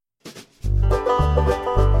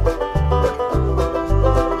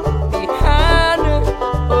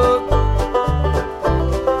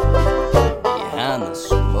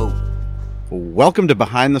Welcome to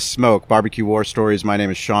Behind the Smoke, Barbecue War Stories. My name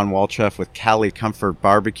is Sean Walchef with Cali Comfort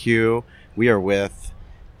Barbecue. We are with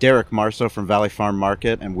Derek Marceau from Valley Farm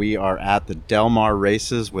Market, and we are at the Del Mar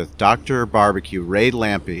races with Dr. Barbecue, Ray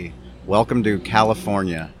Lampe. Welcome to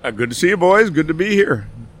California. Good to see you, boys. Good to be here.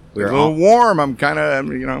 It's a little warm. I'm kind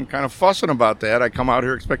of fussing about that. I come out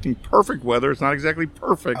here expecting perfect weather. It's not exactly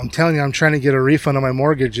perfect. I'm telling you, I'm trying to get a refund on my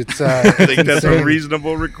mortgage. It's I think that's a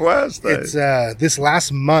reasonable request. It's this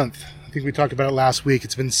last month. I think we talked about it last week.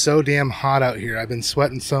 It's been so damn hot out here. I've been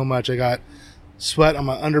sweating so much. I got sweat on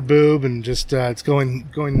my under boob and just it's going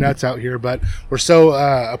nuts out here. But we're so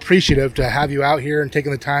appreciative to have you out here and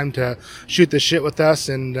taking the time to shoot this shit with us.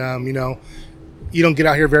 And you don't get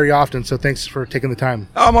out here very often, so thanks for taking the time.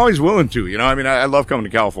 I'm always willing to. I love coming to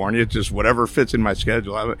California. It's just whatever fits in my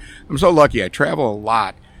schedule. I'm so lucky. I travel a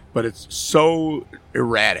lot, but it's so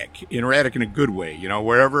erratic in a good way.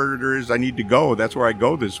 Wherever there is I need to go, that's where I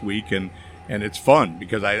go this week, and it's fun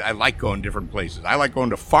because I like going different places. I like going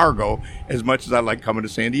to Fargo as much as I like coming to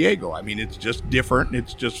San Diego. It's just different, and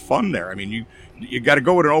it's just fun there. You got to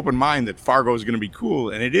go with an open mind that Fargo is going to be cool,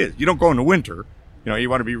 and it is. You don't go in the winter. You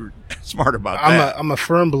want to be smart about that. I'm a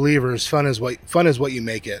firm believer. Fun is what you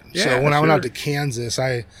make it. Yeah, so when I went out to Kansas,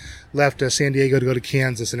 I left San Diego to go to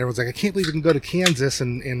Kansas, and everyone's like, I can't believe you can go to Kansas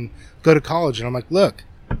and go to college. And I'm like, look,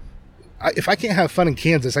 if I can't have fun in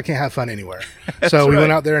Kansas, I can't have fun anywhere. So we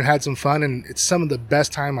went out there and had some fun, and it's some of the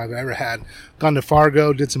best time I've ever had. Gone to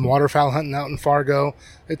Fargo, did some waterfowl hunting out in Fargo.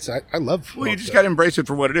 I love. Well, you just got to embrace it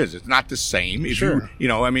for what it is. It's not the same. Sure.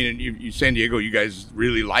 You San Diego, you guys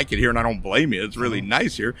really like it here, and I don't blame you. It's really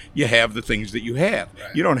nice here. You have the things that you have.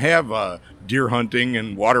 Right. You don't have deer hunting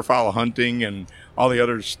and waterfowl hunting and all the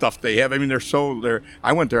other stuff they have. I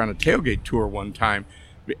went there on a tailgate tour one time.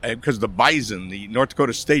 Because the bison, the North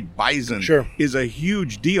Dakota State bison, is a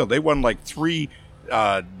huge deal. They won like 3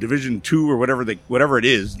 Division II or whatever it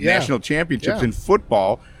is, national championships in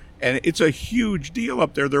football, and it's a huge deal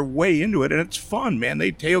up there. They're way into it, and it's fun, man.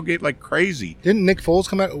 They tailgate like crazy. Didn't Nick Foles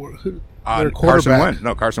come out? Carson Wentz.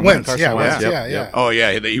 No, Carson Wentz. Yeah. Oh,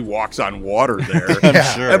 yeah. He walks on water there. Yeah.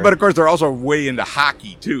 Sure. But, of course, they're also way into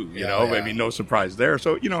hockey, too. No surprise there.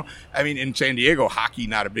 So, in San Diego, hockey,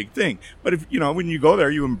 not a big thing. But, when you go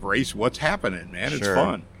there, you embrace what's happening, man. It's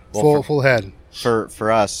fun. Full head.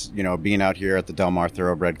 For us, being out here at the Del Mar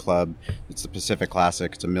Thoroughbred Club, it's the Pacific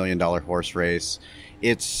Classic. It's $1 million horse race.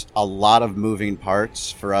 It's a lot of moving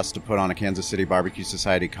parts for us to put on a Kansas City Barbecue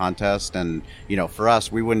Society contest. And, for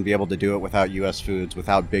us, we wouldn't be able to do it without U.S. Foods,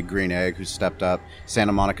 without Big Green Egg, who stepped up,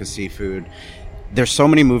 Santa Monica Seafood. There's so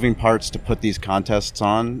many moving parts to put these contests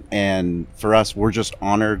on. And for us, we're just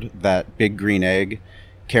honored that Big Green Egg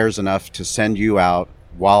cares enough to send you out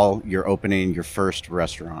while you're opening your first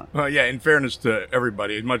restaurant. Well, yeah, in fairness to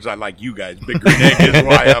everybody, as much as I like you guys, Big Green Egg is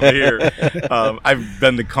why I'm here. I've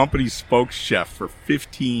been the company's spokes chef for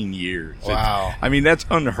 15 years. Wow. That's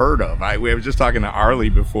unheard of. I was just talking to Arlie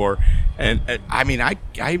before, and I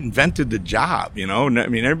invented the job,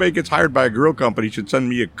 everybody gets hired by a grill company should send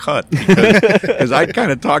me a cut because I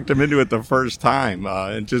kind of talked them into it the first time.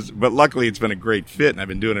 But luckily it's been a great fit, and I've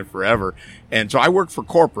been doing it forever. And so I work for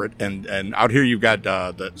corporate, and out here you've got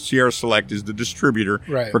the Sierra Select is the distributor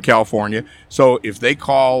for California. So if they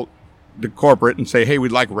call the corporate and say, hey,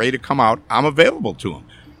 we'd like Ray to come out, I'm available to them.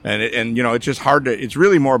 And it's just hard it's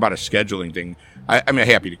really more about a scheduling thing. I'm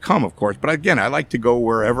happy to come, of course, but again, I like to go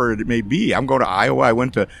wherever it may be. I'm going to Iowa. I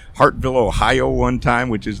went to Hartville, Ohio one time,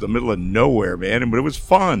 which is the middle of nowhere, man, but it was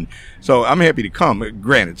fun. So I'm happy to come.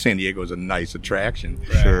 Granted, San Diego is a nice attraction.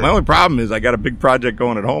 Sure. My only problem is I got a big project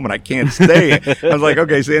going at home and I can't stay. I was like,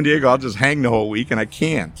 okay, San Diego, I'll just hang the whole week, and I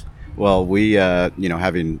can't. Well, we,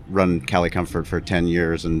 having run Cali Comfort for 10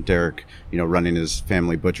 years and Derek, running his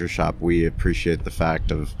family butcher shop, we appreciate the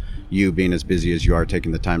fact of you being as busy as you are,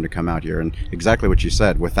 taking the time to come out here. And exactly what you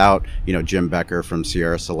said, without, Jim Becker from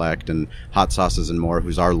Sierra Select and Hot Sauces and More,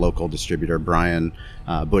 who's our local distributor, Brian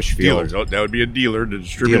Bushfield. Dealer. That would be a dealer. The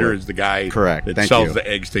distributor is the guy that sells the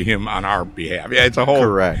eggs to him on our behalf. Yeah, it's a whole...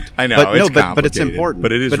 Correct. I know, but it's important.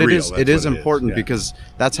 But it is real. It is important because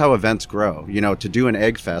that's how events grow. To do an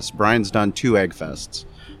egg fest, Brian's done 2 egg fests.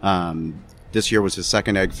 This year was his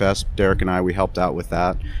second Egg Fest. Derek and I, we helped out with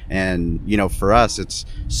that. And, for us, it's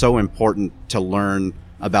so important to learn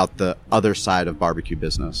about the other side of barbecue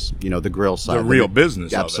business, the grill side. The real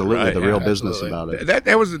business absolutely, of it, right? The real business about it.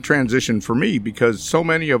 That was the transition for me because so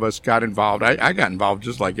many of us got involved. I got involved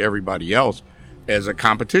just like everybody else as a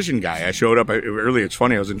competition guy. I showed up early. It's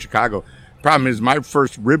funny, I was in Chicago. Problem is, my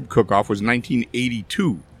first rib cook-off was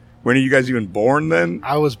 1982. When are you guys even born then?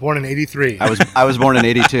 I was born in 83. I was born in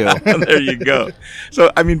 82. There you go.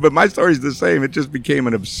 So, I mean, but my story's the same. It just became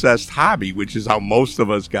an obsessed hobby, which is how most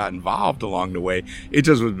of us got involved along the way. It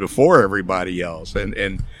just was before everybody else.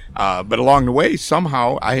 But along the way,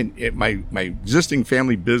 somehow my existing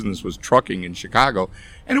family business was trucking in Chicago,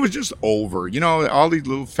 and it was just over. You know, all these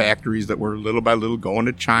little factories that were little by little going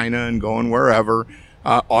to China and going wherever,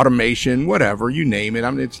 automation, whatever, you name it.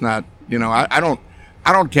 I mean, it's not, you know, I don't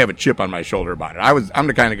have a chip on my shoulder about it. I'm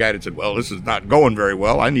the kind of guy that said, well, this is not going very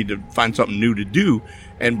well. I need to find something new to do.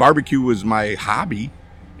 And barbecue was my hobby.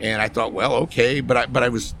 And I thought, well, okay, but I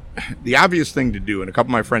was the obvious thing to do. And a couple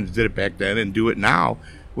of my friends did it back then and do it now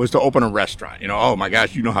was to open a restaurant. You know, oh my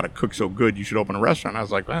gosh, you know how to cook so good. You should open a restaurant. I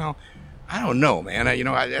was like, well, I don't know, man.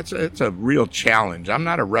 It's a real challenge. I'm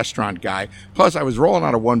not a restaurant guy. Plus, I was rolling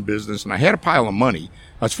out of one business, and I had a pile of money.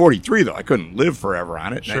 I was 43, though. I couldn't live forever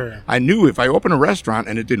on it. Sure. I knew if I opened a restaurant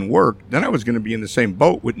and it didn't work, then I was going to be in the same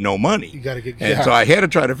boat with no money. You got to get. And so I had to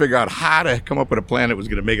try to figure out how to come up with a plan that was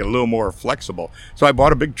going to make it a little more flexible. So I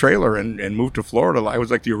bought a big trailer and moved to Florida. I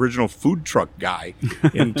was like the original food truck guy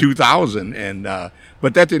in 2000,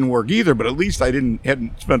 but that didn't work either. But at least I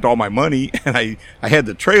hadn't spent all my money, and I had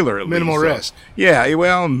the trailer at minimal least. risk. Yeah,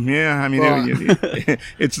 well, yeah. I mean,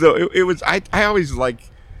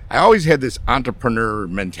 I always had this entrepreneur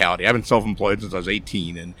mentality. I've been self-employed since I was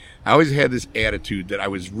 18, and I always had this attitude that I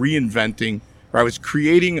was reinventing or I was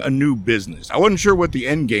creating a new business. I wasn't sure what the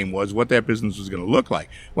end game was, what that business was going to look like.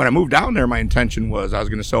 When I moved down there, my intention was I was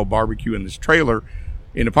going to sell barbecue in this trailer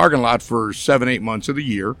in the parking lot for 7-8 months of the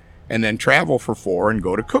year and then travel for 4 and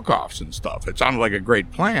go to cook-offs and stuff. It sounded like a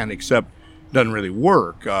great plan, except doesn't really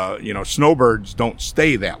work. Snowbirds don't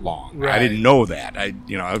stay that long. Right. I didn't know that. I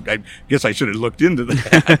guess I should have looked into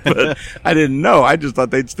that, but I didn't know. I just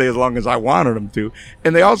thought they'd stay as long as I wanted them to.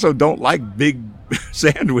 And they also don't like big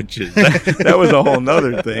sandwiches. That was a whole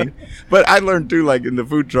nother thing. But I learned too, like in the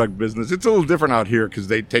food truck business, it's a little different out here because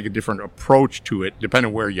they take a different approach to it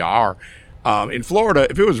depending where you are. In Florida,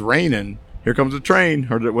 if it was raining, here comes the train,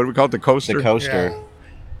 or what do we call it, the coaster? The coaster.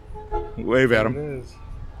 Yeah. Wave at It them. is.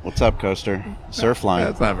 What's up, coaster? Surf line.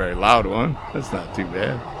 That's not a very loud one. That's not too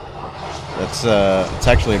bad. That's it's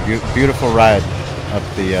actually a beautiful ride up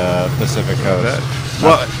the Pacific Coast.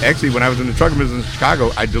 Well, actually, when I was in the trucking business in Chicago,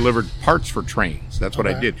 I delivered parts for trains. That's what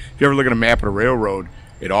I did. If you ever look at a map of a railroad,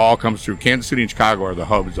 it all comes through. Kansas City and Chicago are the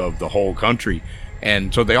hubs of the whole country.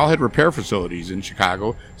 And so they all had repair facilities in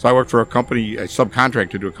Chicago. So I worked for a company, a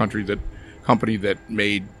subcontractor to a company that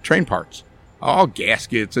made train parts, all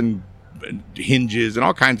gaskets and hinges and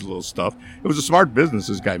all kinds of little stuff. It was a smart business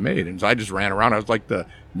this guy made, and so I just ran around. I was like the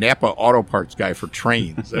Napa auto parts guy for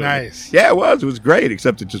trains. Nice. Yeah, it was great,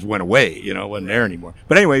 except it just went away. It wasn't there anymore.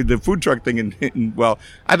 But anyway, the food truck thing, well,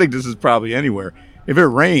 I think this is probably anywhere. If it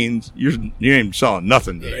rains, you ain't selling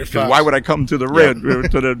nothing today. Because why would I come to the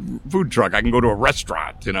to the food truck? I can go to a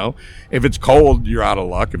restaurant. If it's cold, you're out of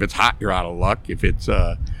luck. If it's hot, you're out of luck. If it's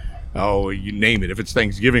you name it. If it's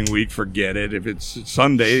Thanksgiving week, forget it. If it's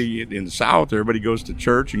Sunday in the South, everybody goes to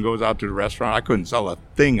church and goes out to the restaurant. I couldn't sell a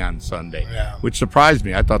thing on Sunday, which surprised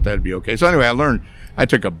me. I thought that'd be okay. So anyway, I learned. I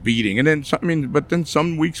took a beating, and then but then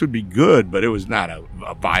some weeks would be good, but it was not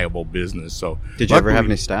a viable business. So did you ever have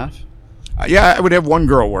any staff? Yeah, I would have one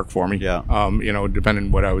girl work for me. Yeah. Depending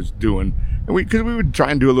on what I was doing. Because we would try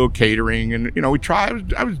and do a little catering, and we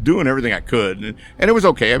tried. I was doing everything I could, and it was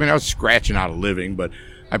okay. I mean, I was scratching out a living, but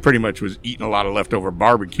I pretty much was eating a lot of leftover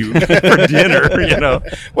barbecue for dinner.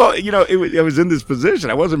 Well, it was in this position.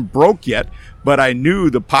 I wasn't broke yet, but I knew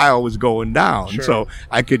the pile was going down, so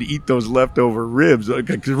I could eat those leftover ribs.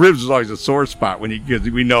 Because ribs is always a sore spot because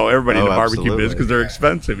we know everybody in the barbecue business because they're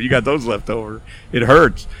expensive. You got those leftover, it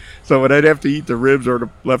hurts. So when I'd have to eat the ribs or the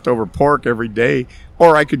leftover pork every day,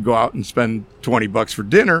 or I could go out and spend $20 for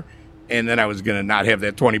dinner, and then I was going to not have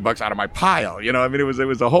that $20 out of my pile.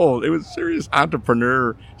 It was serious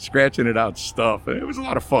entrepreneur scratching it out stuff. It was a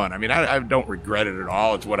lot of fun. I mean, I don't regret it at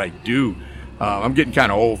all. It's what I do. I'm getting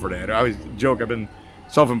kind of old for that. I always joke I've been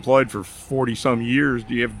self-employed for 40 some years.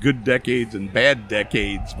 You have good decades and bad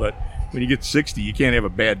decades, but when you get 60, you can't have a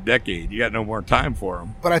bad decade. You got no more time for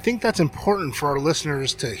them. But I think that's important for our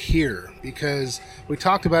listeners to hear, because we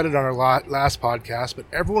talked about it on our last podcast, but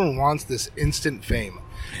everyone wants this instant fame.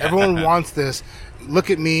 Everyone wants this, look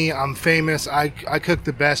at me, I'm famous, I cook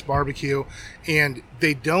the best barbecue, and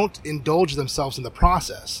they don't indulge themselves in the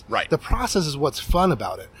process. Right. The process is what's fun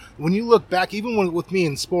about it. When you look back, even with me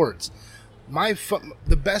in sports,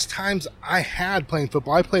 the best times I had playing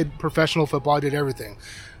football, I played professional football, I did everything.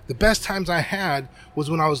 The best times I had was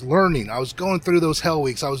when I was learning. I was going through those hell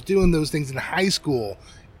weeks. I was doing those things in high school.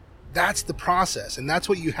 That's the process, and that's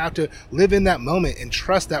what you have to live in that moment and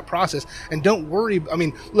trust that process. And don't worry. I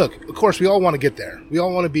mean, look, of course, we all want to get there. We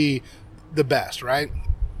all want to be the best, right?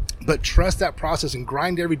 But trust that process and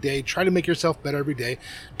grind every day. Try to make yourself better every day.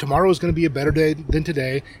 Tomorrow is going to be a better day than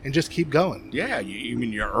today, and just keep going. Yeah,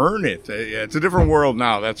 you earn it. It's a different world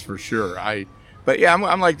now, that's for sure. But yeah,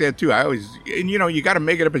 I'm like that too. I always, and you got to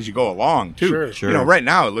make it up as you go along too. Sure. Right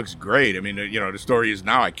now it looks great. I mean, the story is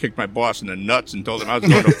now I kicked my boss in the nuts and told him I was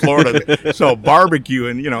going to Florida. So barbecue,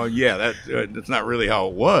 and that's not really how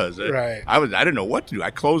it was. Right. I didn't know what to do. I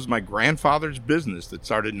closed my grandfather's business that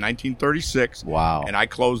started in 1936. Wow. And I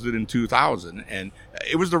closed it in 2000, and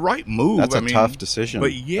it was the right move. That's a tough decision.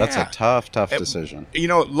 But yeah, that's a tough decision.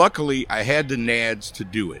 Luckily I had the nads to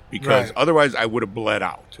do it, because otherwise I would have bled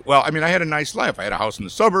out. Well, I mean, I had a nice life. I had a house in the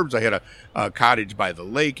suburbs. I had a cottage by the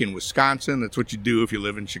lake in Wisconsin. That's what you do if you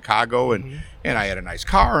live in Chicago. And I had a nice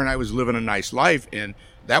car, and I was living a nice life. And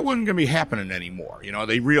that wasn't going to be happening anymore.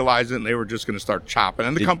 They realized it, and they were just going to start chopping.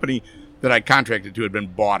 And the company that I contracted to had been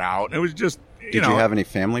bought out. And it was just, Did you have any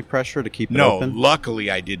family pressure to keep it open? No, luckily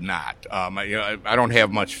I did not. I don't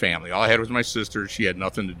have much family. All I had was my sister. She had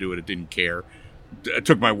nothing to do with it, didn't care. I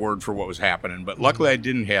took my word for what was happening. But luckily I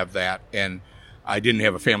didn't have that. And I didn't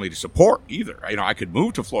have a family to support either. I could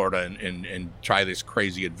move to Florida and try this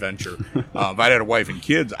crazy adventure. If I'd had a wife and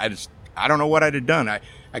kids, I don't know what I'd have done.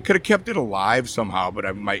 I could have kept it alive somehow,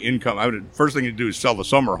 but my income, first thing to do is sell the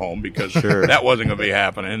summer home, because that wasn't going to be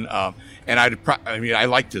happening. And I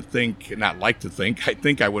like to think, I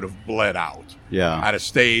think I would have bled out. Yeah. I'd have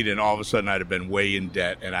stayed, and all of a sudden I'd have been way in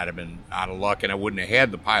debt, and I'd have been out of luck, and I wouldn't have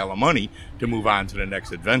had the pile of money to move on to the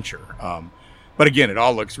next adventure. But again, it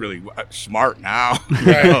all looks really smart now.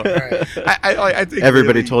 Right. I think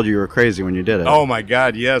everybody told you were crazy when you did it. Oh my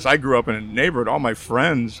God, yes! I grew up in a neighborhood. All my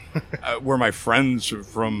friends were my friends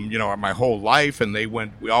from my whole life, and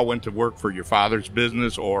we all went to work for your father's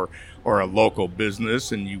business or a local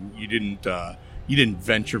business, and you didn't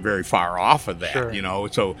venture very far off of that. Sure.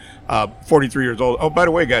 So 43 years old. Oh, by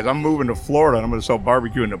the way, guys, I'm moving to Florida, and I'm going to sell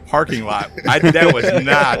barbecue in the parking lot. That was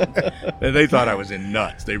not. They thought I was in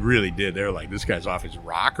nuts. They really did. They were like, this guy's off his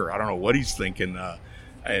rocker. I don't know what he's thinking.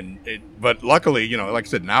 But luckily, like I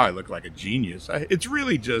said, now I look like a genius. It's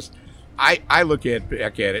really just, I look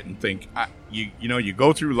back at it and think, you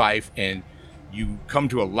go through life, and you come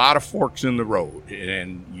to a lot of forks in the road,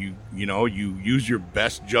 and you use your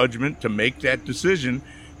best judgment to make that decision,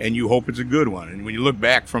 and you hope it's a good one. And when you look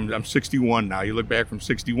back I'm 61 now, you look back from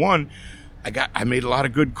 61, I made a lot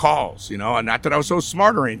of good calls, and not that I was so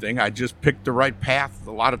smart or anything. I just picked the right path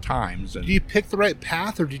a lot of times. And did you pick the right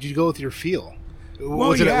path, or did you go with your feel?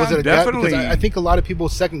 Was it a definitely. Because I think a lot of people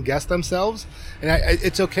second guess themselves, and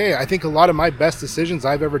it's okay. I think a lot of my best decisions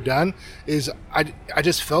I've ever done is I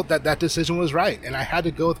just felt that decision was right, and I had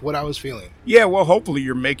to go with what I was feeling. Yeah, well, hopefully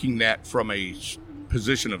you're making that from a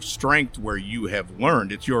position of strength where you have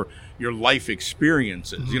learned. It's your life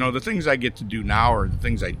experiences. The things I get to do now, or the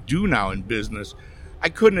things I do now in business, I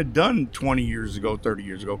couldn't have done 20 years ago, 30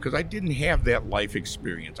 years ago, because I didn't have that life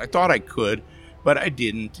experience. I thought I could, but I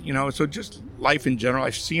didn't, so just life in general.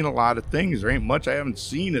 I've seen a lot of things. There ain't much I haven't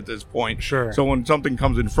seen at this point. Sure. So when something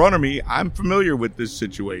comes in front of me, I'm familiar with this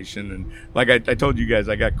situation. And like I told you guys,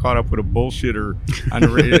 I got caught up with a bullshitter on the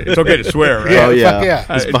radio. It's okay to swear, right? Oh, yeah. Yeah.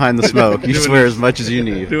 It's behind the smoke. You swear as much as you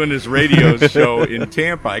need. Doing this radio show in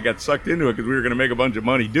Tampa, I got sucked into it because we were going to make a bunch of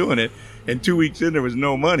money doing it. And 2 weeks in, there was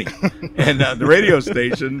no money. And the radio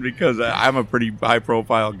station, because I'm a pretty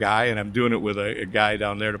high-profile guy, and I'm doing it with a guy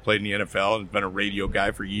down there that played in the NFL and has been a radio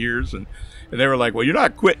guy for years. And they were like, well, you're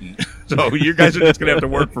not quitting. So you guys are just going to have to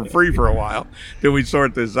work for free for a while till we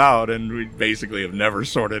sort this out. And we basically have never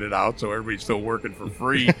sorted it out, so everybody's still working for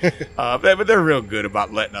free. But they're real good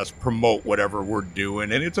about letting us promote whatever we're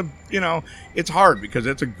doing. And it's hard because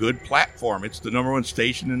it's a good platform. It's the #1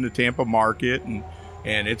 station in the Tampa market, and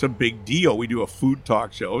it's a big deal. We do a food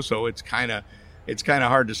talk show, so it's kind of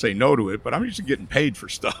hard to say no to it. But I'm used to getting paid for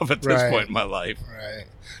stuff at this point in my life. Right.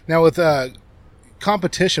 Now with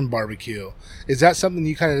competition barbecue, is that something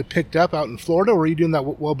you kind of picked up out in Florida, or were you doing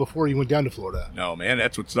that well before you went down to Florida? No, man,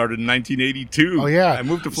 that's what started in 1982. Oh yeah, I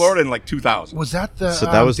moved to Florida in like 2000. Was that the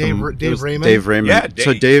that was Dave Raymond? Dave Raymond. Yeah, Dave.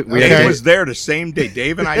 So Dave was there the same day.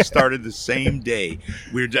 Dave and I started the same day.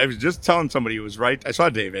 I was just telling somebody it was right. I saw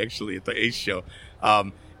Dave actually at the Ace show.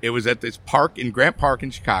 It was at this park in Grant Park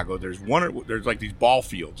in Chicago. There's like these ball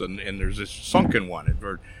fields, and there's this sunken one.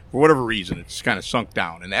 For whatever reason, it's kind of sunk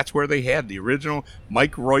down. And that's where they had the original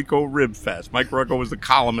Mike Royko Rib Fest. Mike Royko was the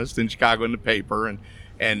columnist in Chicago in the paper,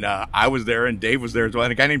 and I was there, and Dave was there as well.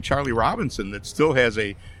 And a guy named Charlie Robinson that still has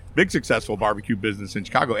a big successful barbecue business in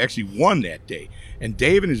Chicago, actually won that day. And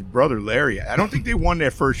Dave and his brother Larry, I don't think they won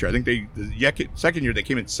that first year. I think the second year they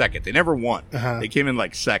came in second. They never won. They came in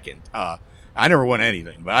like second. I never won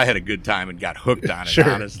anything, but I had a good time and got hooked on it,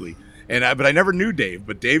 honestly. But I never knew Dave.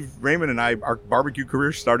 But Dave Raymond and I, our barbecue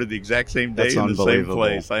careers started the exact same day in the same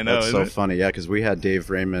place. I know. That's so funny. Yeah, because we had Dave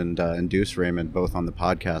Raymond and Deuce Raymond both on the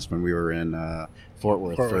podcast when we were in Fort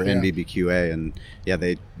Worth for NBBQA, and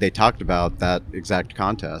they talked about that exact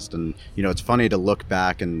contest. And it's funny to look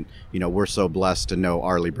back, and we're so blessed to know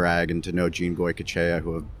Arlie Bragg and to know Gene Goycochea,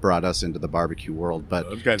 who have brought us into the barbecue world. But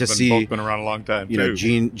those guys to both been around a long time too.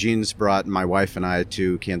 Gene's brought my wife and I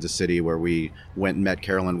to Kansas City, where we went and met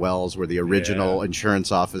Carolyn Wells, where the original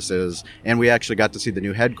insurance office is, and we actually got to see the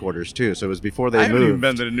new headquarters too. So it was before they moved. I haven't even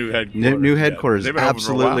been to the new headquarters. New headquarters,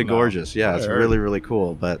 absolutely gorgeous. Yeah, it's really, really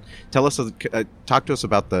cool. But tell us, talk to us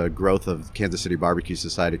about the growth of Kansas City Barbecue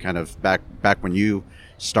Society, kind of back when you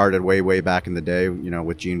started way back in the day,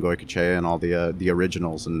 with Gene Goycochea and all the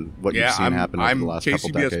originals, and what you've seen happen over the last couple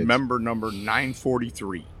decades. I'm KCBS member number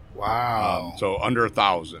 943. Wow. So under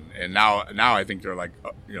 1,000, and now I think they're like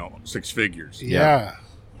six figures. Yeah.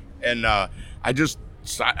 And the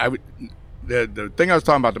thing I was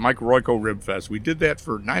talking about, the Mike Royko Rib Fest, we did that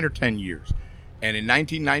for 9 or 10 years. And in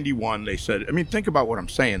 1991, they said, think about what I'm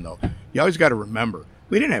saying, though. You always got to remember,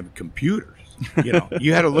 we didn't have computers.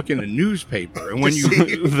 You had to look in the newspaper. And when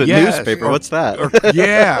newspaper, what's that?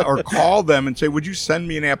 Or call them and say, would you send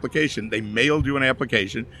me an application? They mailed you an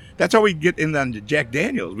application. That's how we get in on the Jack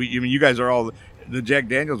Daniels. You guys are all... The Jack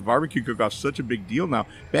Daniels barbecue cook-off is such a big deal now.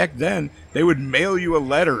 Back then, they would mail you a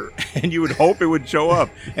letter, and you would hope it would show up.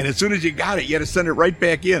 And as soon as you got it, you had to send it right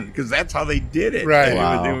back in, because that's how they did it.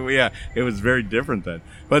 Right. It was very different then.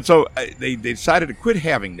 But so they decided to quit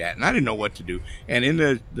having that, and I didn't know what to do. And in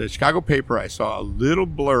the Chicago paper, I saw a little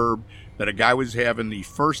blurb that a guy was having the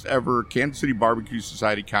first ever Kansas City Barbecue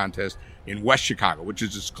Society contest in West Chicago, which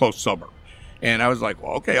is this close suburb. And I was like,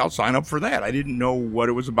 well, okay, I'll sign up for that. I didn't know what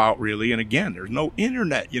it was about, really. And again, there's no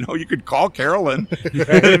internet. You could call Carolyn.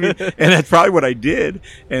 And that's probably what I did.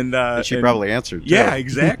 And she probably answered, too. Yeah,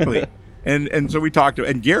 exactly. And so we talked to,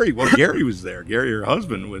 and Gary was there. Gary, her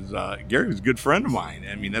husband, was a good friend of mine.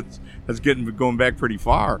 That's going back pretty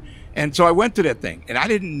far. And so I went to that thing, and I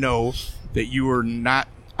didn't know that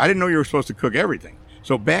I didn't know you were supposed to cook everything.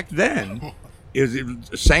 So back then, it was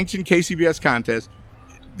a sanctioned KCBS contest.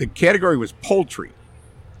 The category was poultry.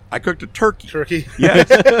 I cooked a turkey. Turkey? Yes.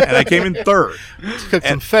 And I came in third. Cooked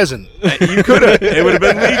some pheasant. You could have. It would have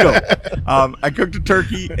been legal. I cooked a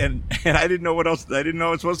turkey, and I didn't know what else. I didn't know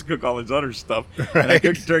I was supposed to cook all this other stuff. Right. And I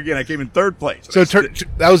cooked a turkey, and I came in third place. So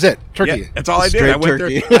that was it? Turkey? Yeah, that's all I did. I went there.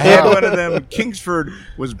 I had one of them. Kingsford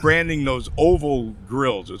was branding those oval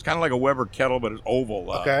grills. It was kind of like a Weber kettle, but it's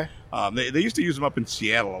oval. Okay. They used to use them up in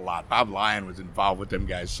Seattle a lot. Bob Lyon was involved with them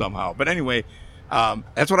guys somehow. But anyway...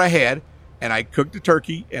 that's what I had, and I cooked the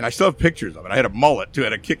turkey, and I still have pictures of it. I had a mullet, too. I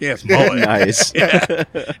had a kick-ass mullet. Nice. Yeah.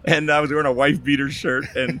 And I was wearing a wife-beater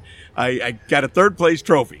shirt, and I got a third-place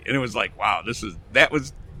trophy. And it was like, wow, that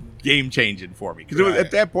was game-changing for me. Because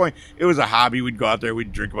at that point, it was a hobby. We'd go out there,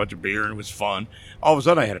 we'd drink a bunch of beer, and it was fun. All of a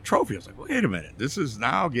sudden, I had a trophy. I was like, wait a minute. This is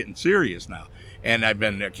now getting serious now. And I've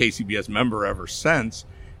been a KCBS member ever since.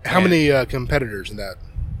 How many competitors in that?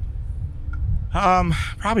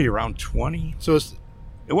 Probably around 20. So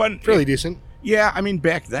it wasn't fairly decent. Yeah,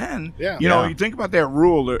 back then, you think about that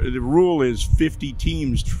rule. The rule is 50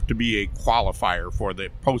 teams to be a qualifier for the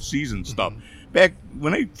postseason stuff. Back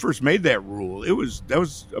when they first made that rule, that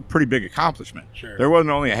was a pretty big accomplishment. Sure. There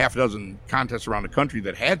wasn't only a half dozen contests around the country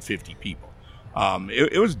that had 50 people.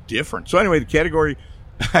 It was different. So anyway, the category,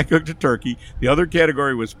 I cooked a turkey. The other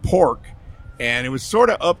category was pork. And it was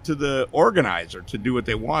sort of up to the organizer to do what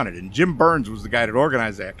they wanted. And Jim Burns was the guy that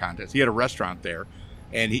organized that contest. He had a restaurant there.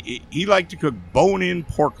 And he liked to cook bone-in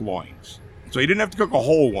pork loins. So he didn't have to cook a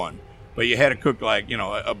whole one. But you had to cook,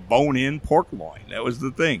 a bone-in pork loin. That was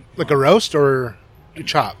the thing. Like a roast or a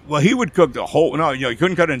chop? Well, he would cook the whole... No, he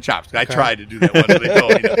couldn't cut it in chops. I tried to do that once. They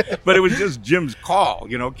told me but it was just Jim's call.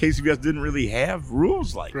 KCBS didn't really have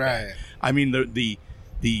rules like that.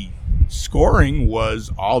 The scoring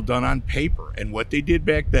was all done on paper, and what they did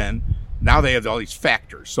back then, now they have all these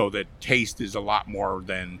factors, so that taste is a lot more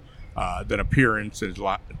than appearance.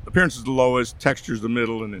 Appearance is the lowest, texture is the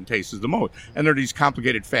middle, and then taste is the most. And there are these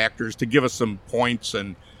complicated factors to give us some points,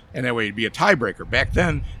 and that way it'd be a tiebreaker. Back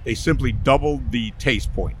then, they simply doubled the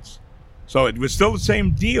taste points, so it was still the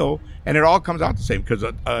same deal, and it all comes out the same because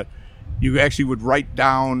you actually would write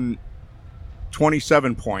down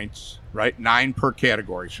 27 points, right? 9 per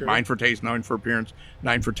category. Sure. 9 for taste, 9 for appearance,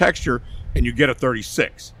 9 for texture, and you get a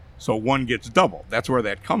 36. So one gets double. That's where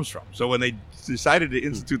that comes from. So when they decided to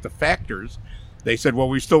institute the factors, they said, well,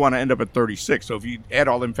 we still want to end up at 36. So if you add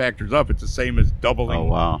all them factors up, it's the same as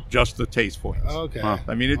doubling just the taste points. Okay.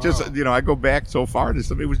 I mean, it just, I go back so far to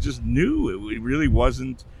stuff. It was just new. It really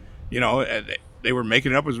wasn't, they were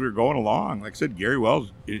making it up as we were going along. Like I said, Gary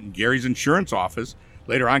Wells, in Gary's insurance office.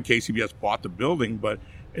 Later on, KCBS bought the building, but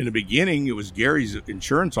in the beginning, it was Gary's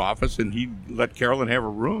insurance office, and he let Carolyn have a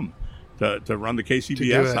room to run the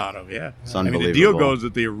KCBS out of. Yeah, it's unbelievable. The deal goes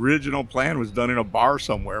that the original plan was done in a bar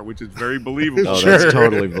somewhere, which is very believable. Oh, that's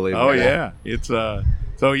totally believable. Oh yeah, it's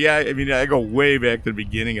So yeah, I go way back to the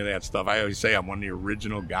beginning of that stuff. I always say I'm one of the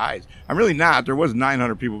original guys. I'm really not. There was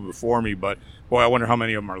 900 people before me, but boy, I wonder how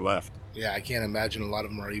many of them are left. Yeah, I can't imagine a lot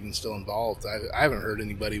of them are even still involved. I haven't heard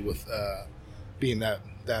anybody with being that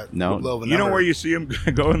low of a number. You know where you see them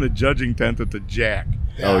go in the judging tent at the Jack?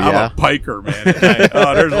 Oh, I'm yeah? a piker, man.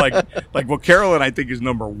 There's Carolyn, I think, is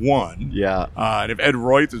number 1. Yeah. And if Ed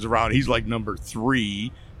Royth is around, he's like number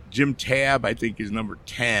 3. Jim Tabb, I think, is number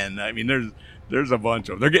 10. I mean, there's a bunch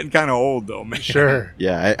of them. They're getting kind of old, though, man. Sure.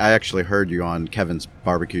 Yeah, I actually heard you on Kevin's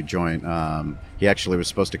barbecue joint. He actually was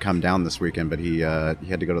supposed to come down this weekend, but he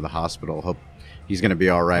had to go to the hospital. Hope he's going to be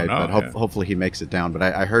all right, hopefully he makes it down. But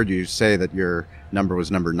I heard you say that your number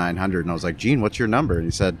was number 900, and I was like, Gene, what's your number? And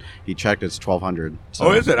he said he checked, it's 1,200.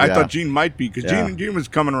 So, is it? I thought Gene might be, because Gene was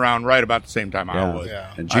coming around right about the same time I was.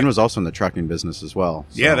 Yeah. And Gene was also in the trucking business as well.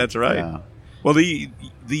 So, yeah, that's right. Yeah. Well,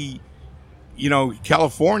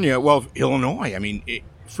 California, Illinois, I mean,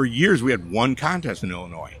 for years we had one contest in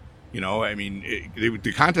Illinois.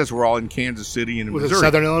 The contests were all in Kansas City and Missouri. Was it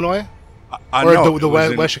Southern Illinois? No, the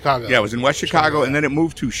West Chicago? Yeah, it was in West Chicago, and then it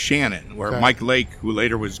moved to Shannon, where Mike Lake, who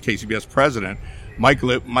later was KCBS president, Mike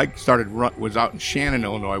was out in Shannon,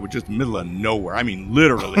 Illinois, which is the middle of nowhere. I mean,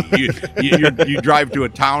 literally, you drive to a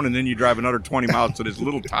town, and then you drive another 20 miles to this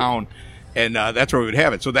little town, and that's where we would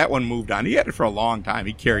have it. So that one moved on. He had it for a long time.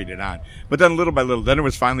 He carried it on, but then little by little, then there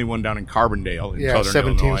was finally one down in Carbondale in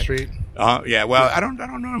Southern 17th Illinois. Street. I don't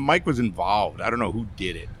know if Mike was involved. I don't know who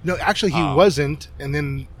did it. No, actually, he wasn't, and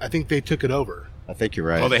then I think they took it over. I think you're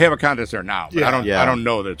right. Well, they have a contest there now, but I don't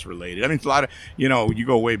know that it's related. I mean, it's a lot of, you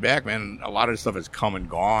go way back, man, a lot of stuff has come and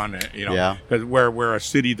gone, because where a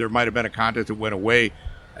city, there might have been a contest that went away,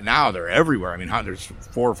 and now they're everywhere. I mean, there's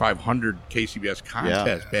 400 or 500 KCBS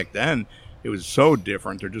contests. Back then. It was so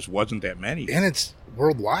different. There just wasn't that many. And it's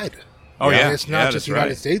worldwide. Oh, yeah. It's not just the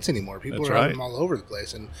United States anymore. People are having them all over the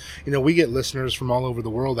place. And, we get listeners from all over the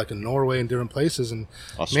world, like in Norway and different places. And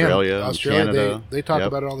Australia, Canada. They talk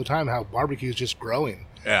about it all the time, how barbecue is just growing.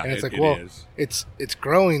 Yeah, and it's it's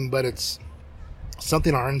growing, but it's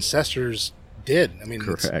something our ancestors did. I mean,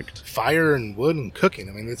 correct. It's fire and wood and cooking.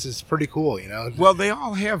 I mean, it's pretty cool, Well, they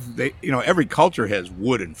all have, every culture has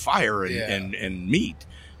wood and fire and meat.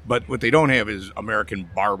 But what they don't have is American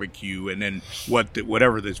barbecue, and then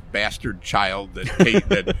whatever this bastard child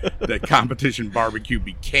that competition barbecue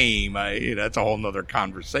became. That's a whole nother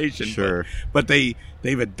conversation. Sure. But they've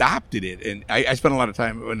adopted it, and I spend a lot of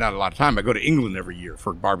time. Well, not a lot of time. I go to England every year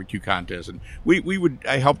for barbecue contests, and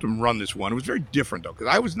I helped them run this one. It was very different though, because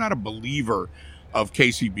I was not a believer of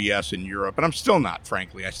KCBS in Europe, and I'm still not.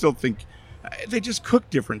 Frankly, I still think. They just cook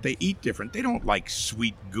different. They eat different. They don't like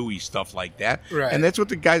sweet, gooey stuff like that. Right. And that's what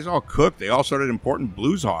the guys all cook. They all started importing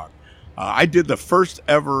Blues Hog. I did the first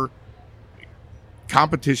ever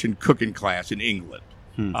competition cooking class in England.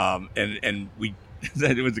 And we,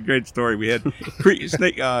 it was a great story. We had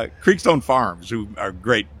Creekstone Farms, who are a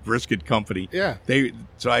great brisket company. Yeah.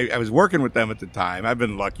 So I was working with them at the time. I've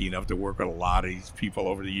been lucky enough to work with a lot of these people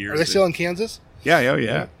over the years. Are they still in Kansas?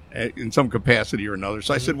 Yeah. In some capacity or another.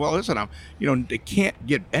 So I said, well, listen, they can't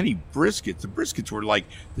get any briskets. The briskets were like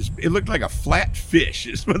this. It looked like a flat fish.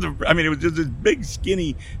 It was just this big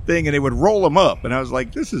skinny thing, and they would roll them up. And I was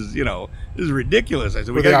like, this is ridiculous. I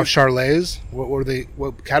said, were they off Charolais?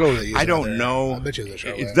 What cattle are they using? I don't know. I bet you they're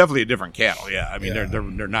Charolais. It's definitely a different cattle. Yeah. I mean,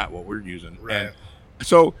 they're not what we're using. Right. And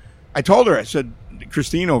so I told her, I said,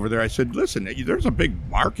 Christine over there, I said, listen, there's a big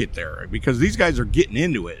market there because these guys are getting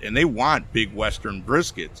into it and they want big Western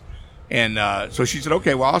briskets. And so she said,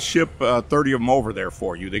 okay, well, I'll ship 30 of them over there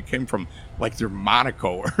for you. They came from like their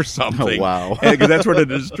Monaco or something. Oh, wow. Because that's where the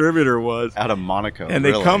distributor was. Out of Monaco. And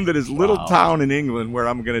they come to this little town in England where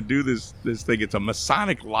I'm going to do this thing. It's a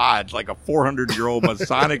Masonic lodge, like a 400-year-old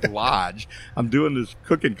Masonic lodge. I'm doing this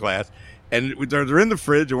cooking class. And they're in the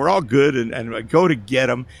fridge, and we're all good. And I go to get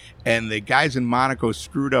them, and the guys in Monaco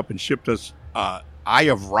screwed up and shipped us eye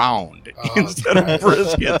of round instead of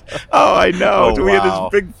brisket. Oh, I know. Oh, so we had wow.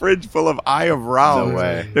 this big fridge full of eye of round No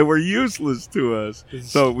way. that were useless to us.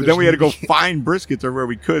 So then we had to go find briskets everywhere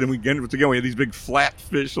we could, and we had these big flat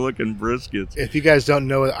fish looking briskets. If you guys don't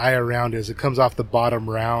know what eye round is, it comes off the bottom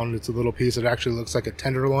round. It's a little piece that actually looks like a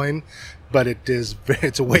tenderloin, but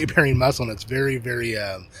it's a weight-bearing muscle, and it's very, very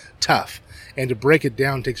tough. And to break it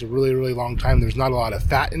down takes a really, really long time. There's not a lot of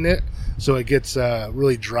fat in it, so it gets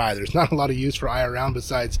really dry. There's not a lot of use for eye round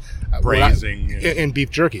besides Braising and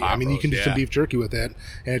beef jerky. I mean, you can do yeah. some beef jerky with it,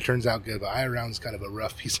 and it turns out good. But eye round is kind of a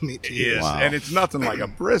rough piece of meat to use. Yes, Wow. and it's nothing like a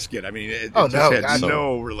brisket. I mean, it Oh, just no, had God, no.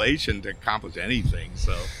 no relation to accomplish anything.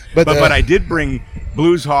 So, But but I did bring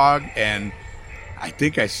Blues Hog, and I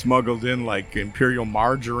think I smuggled in like Imperial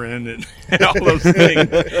margarine and all those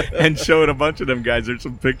things, and showed a bunch of them guys. There's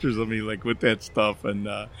some pictures of me like with that stuff, and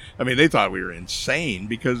I mean, they thought we were insane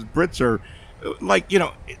because Brits are like,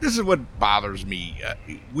 this is what bothers me.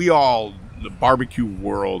 The barbecue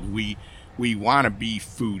world, we want to be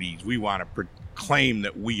foodies. We want to proclaim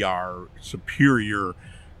that we are superior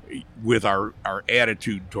with our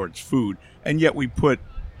attitude towards food, and yet we put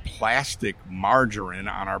plastic margarine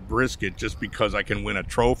on our brisket just because I can win a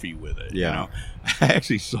trophy with it. Yeah. I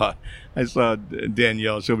saw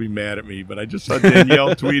Danielle. She'll be mad at me, but I just saw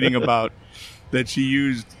Danielle tweeting about that she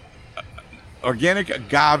used organic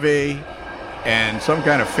agave and some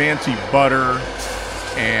kind of fancy butter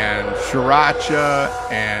and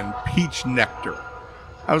sriracha and peach nectar.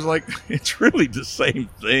 I was like, it's really the same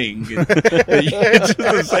thing. It's just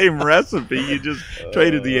the same recipe. You just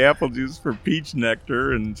traded the apple juice for peach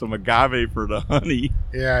nectar and some agave for the honey.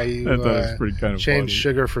 Yeah, you I thought it was pretty kind of change funny.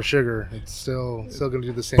 sugar for sugar. It's still going to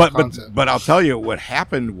do the same But concept. I'll tell you what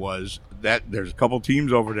happened was that there's a couple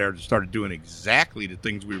teams over there that started doing exactly the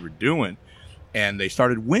things we were doing, and they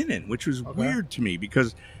started winning, which was weird to me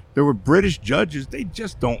because there were British judges. They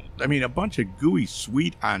just don't. I mean, a bunch of gooey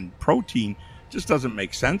sweet on protein just doesn't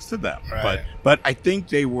make sense to them. Right. But I think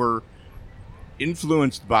they were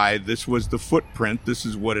influenced by this was the footprint. This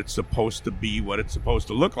is what it's supposed to be, what it's supposed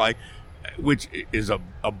to look like, which is a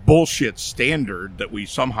bullshit standard that we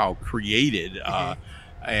somehow created.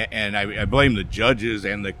 And I blame the judges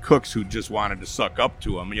and the cooks who just wanted to suck up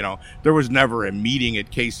to them. There was never a meeting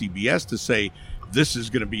at KCBS to say this is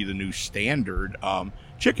going to be the new standard.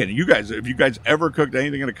 Chicken. Have you guys ever cooked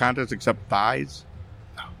anything in a contest except thighs?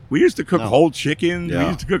 We used to cook whole chicken. Yeah. We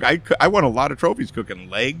used to cook. I won a lot of trophies cooking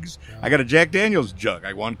legs. Yeah. I got a Jack Daniel's jug.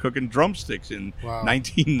 I won cooking drumsticks in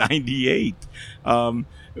 1998.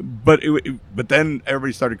 But then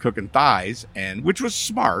everybody started cooking thighs, which was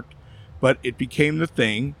smart, but it became the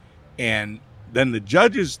thing. And then the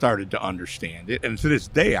judges started to understand it. And to this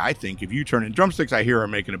day, I think if you turn in drumsticks, I hear are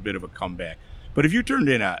making a bit of a comeback. But if you turned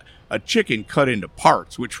in a chicken cut into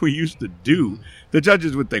parts, which we used to do, the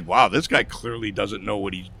judges would think, wow, this guy clearly doesn't know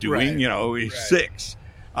what he's doing. He's 6.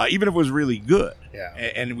 Even if it was really good. Yeah.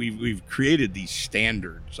 And we've created these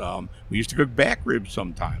standards. We used to cook back ribs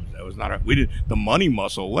sometimes. That was not we did the money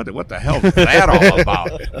muscle. What the hell is that all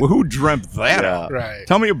about? Well, who dreamt that up? Right.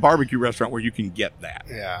 Tell me a barbecue restaurant where you can get that.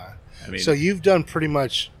 Yeah. I mean, So you've done pretty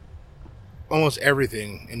much almost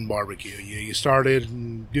everything in barbecue. You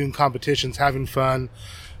started doing competitions, having fun,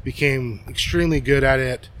 became extremely good at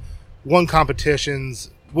it, won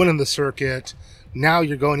competitions, winning the circuit. Now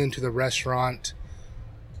you're going into the restaurant.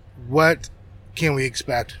 What can we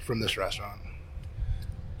expect from this restaurant?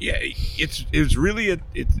 Yeah, it's really a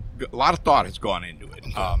lot of thought has gone into it.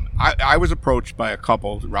 I was approached by a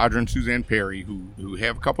couple, Roger and Suzanne Perry, who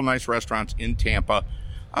have a couple nice restaurants in Tampa,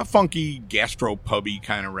 funky gastro-pubby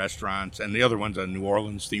kind of restaurants, and the other one's a New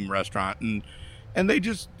Orleans themed restaurant, and they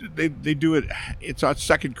do it. It's a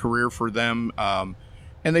second career for them, and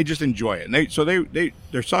they just enjoy it. And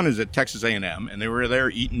their son is at Texas A&M, and they were there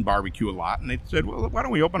eating barbecue a lot, and they said, well, why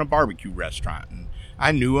don't we open a barbecue restaurant? And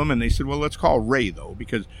I knew them, and they said, well, let's call Ray, though,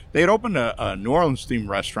 because they had opened a New Orleans themed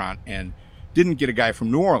restaurant and didn't get a guy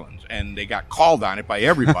from New Orleans, and they got called on it by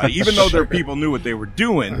everybody, even though their people knew what they were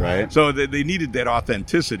doing. Right. So they needed that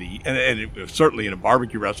authenticity, and certainly in a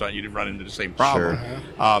barbecue restaurant, you didn't run into the same problem.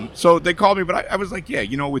 Sure. So they called me, but I was like, yeah,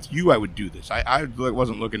 with you, I would do this. I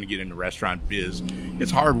wasn't looking to get into restaurant biz.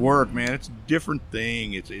 It's hard work, man. It's a different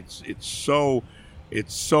thing. It's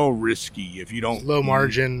so risky if you don't Low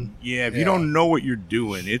margin. Yeah, if you don't know what you're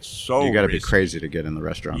doing, it's so You got to be risky. crazy to get in the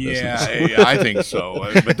restaurant business. Yeah, I think so.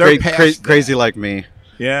 But they're past crazy like me.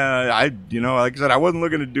 Yeah, like I said, I wasn't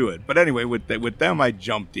looking to do it. But anyway, with them, I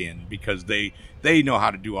jumped in because they know how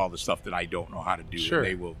to do all the stuff that I don't know how to do. Sure. And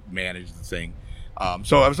they will manage the thing.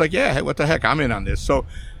 So I was like, yeah, what the heck, I'm in on this. So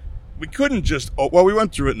we couldn't just, well, we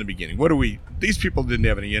went through it in the beginning. These people didn't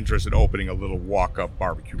have any interest in opening a little walk-up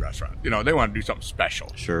barbecue restaurant. You know, they want to do something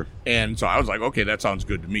special. Sure. And so I was like, okay, that sounds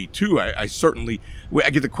good to me too. I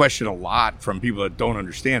get the question a lot from people that don't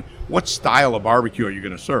understand, what style of barbecue are you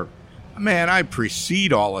going to serve? Man, I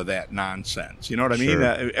precede all of that nonsense. You know what I mean?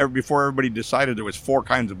 Sure. Before everybody decided there was 4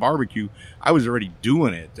 kinds of barbecue, I was already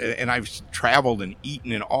doing it. And I've traveled and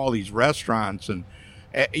eaten in all these restaurants. And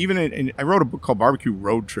even I wrote a book called Barbecue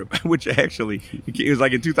Road Trip, which actually, it was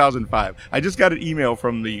like in 2005. I just got an email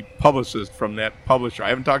from the publicist from that publisher. I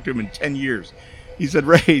haven't talked to him in 10 years. He said,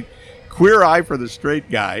 Ray, Queer Eye for the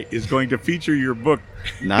Straight Guy is going to feature your book.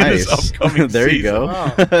 Nice. In this upcoming there you season. go.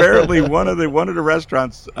 Wow. Apparently, one of the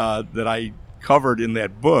restaurants that I covered in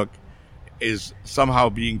that book is somehow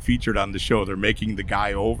being featured on the show. They're making the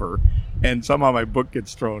guy over, and somehow my book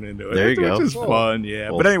gets thrown into it. There you go. Which is fun, yeah.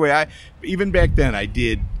 Cool. But anyway, even back then, I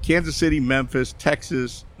did Kansas City, Memphis,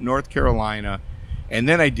 Texas, North Carolina, and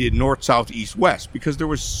then I did North, South, East, West, because there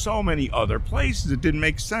were so many other places. It didn't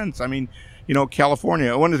make sense. I mean, you know,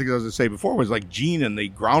 California, one of the things I was going to say before was like Gene and the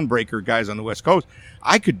Groundbreaker guys on the West Coast.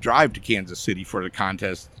 I could drive to Kansas City for the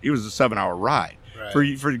contest. It was a 7-hour ride.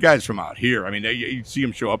 Right. For the guys from out here. I mean, you'd see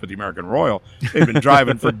them show up at the American Royal. They've been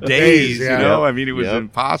driving for days, yeah. you know? I mean, it was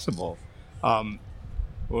impossible. What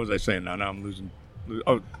was I saying now? Now I'm losing.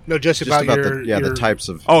 Oh, no, just about the types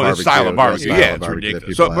of the style of barbecue. Yeah, it's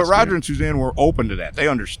ridiculous. So, but Roger me. and Suzanne were open to that. They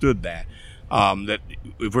understood that. That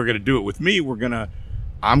if we're going to do it with me,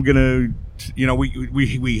 I'm going to, you know,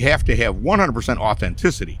 we have to have 100%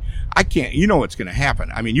 authenticity. I can't, you know what's going to happen.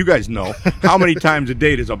 I mean, you guys know how many times a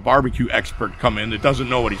day does a barbecue expert come in that doesn't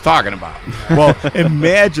know what he's talking about? Well,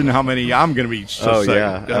 imagine how many I'm going to be.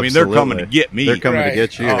 I mean, they're coming to get me. They're coming to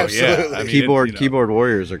get you. Oh, yeah. I mean, keyboard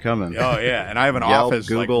warriors are coming. Oh, yeah. And I have an Yelp, office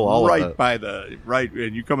Google, like all right by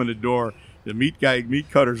and you come in the door. The meat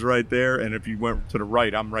cutter's right there, and if you went to the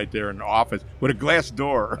right, I'm right there in the office with a glass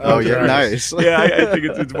door. Oh, yeah, nice. Yeah, I think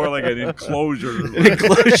it's more like an enclosure. Like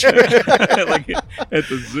at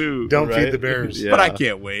the zoo. Don't feed the bears. Yeah. But I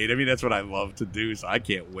can't wait. I mean, that's what I love to do, so I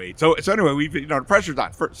can't wait. So anyway, the pressure's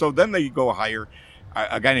on. So then they go hire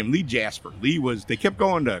a guy named Lee Jasper. They kept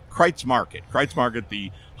going to Kreitz Market. Kreitz Market, the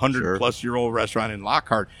 100-plus-year-old restaurant in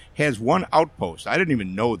Lockhart, has one outpost. I didn't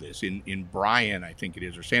even know this, in Bryan, I think it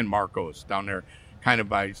is, or San Marcos, down there kind of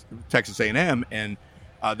by Texas A&M. And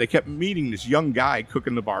they kept meeting this young guy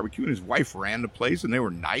cooking the barbecue, and his wife ran the place, and they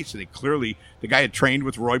were nice. And the guy had trained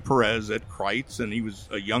with Roy Perez at Kreitz, and he was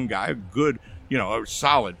a young guy, a good, a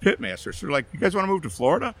solid pitmaster. So they're like, you guys want to move to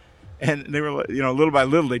Florida? And they were, little by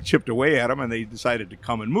little, they chipped away at him, and they decided to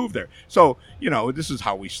come and move there. So, this is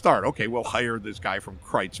how we start. Okay, we'll hire this guy from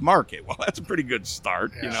Kreitz Market. Well, that's a pretty good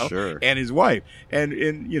start, Sure. And his wife. And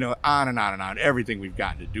on and on and on. Everything we've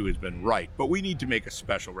gotten to do has been right. But we need to make a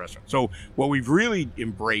special restaurant. So what we've really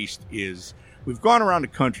embraced is we've gone around the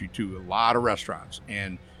country to a lot of restaurants,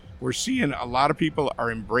 and we're seeing a lot of people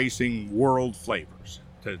are embracing world flavors,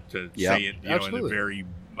 to say it, in a very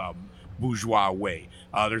bourgeois way.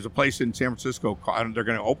 There's a place in San Francisco, they're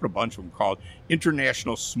going to open a bunch of them, called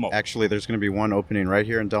International Smoke. Actually, there's going to be one opening right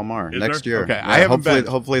here in Del Mar next year. Okay, yeah, I haven't been.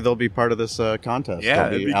 Hopefully they'll be part of this contest. Yeah,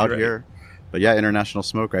 they'll be out great. Here. But yeah, International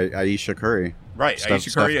Smoke, Aisha Curry. Right,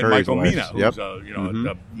 Aisha Curry and Michael Mina, who's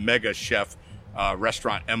a mega chef,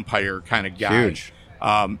 restaurant empire kind of guy. Huge.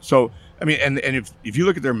 So, I mean, and if you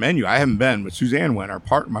look at their menu, I haven't been, but Suzanne went,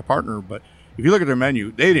 my partner, but if you look at their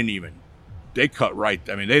menu, they cut right.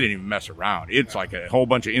 I mean, they didn't even mess around. It's like a whole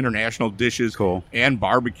bunch of international dishes and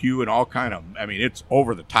barbecue and all kind of, I mean, it's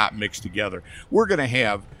over the top mixed together. We're going to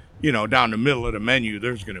have, down the middle of the menu,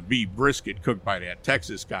 there's going to be brisket cooked by that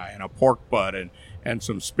Texas guy and a pork butt and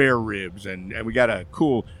some spare ribs. And we got a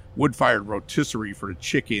cool wood-fired rotisserie for the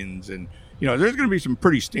chickens. And, there's going to be some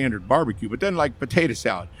pretty standard barbecue. But then like potato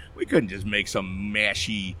salad, we couldn't just make some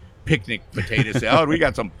mashy picnic potato salad. We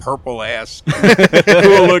got some purple ass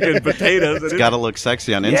cool looking potatoes. It's got to look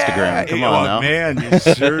sexy on Instagram. Come on now. Man,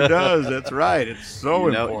 it sure does. That's right. It's so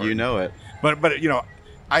important. You know it. But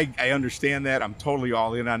I understand that. I'm totally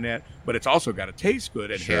all in on that. But it's also got to taste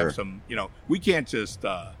good and have some, we can't just,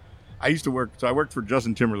 I used to work, so I worked for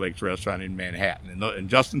Justin Timberlake's restaurant in Manhattan. And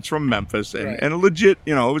Justin's from Memphis and a legit,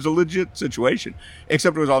 it was a legit situation.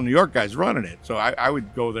 Except it was all New York guys running it. So I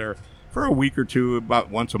would go there for a week or two, about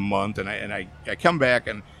once a month, and I come back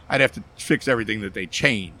and I'd have to fix everything that they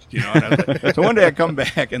changed, And so one day I come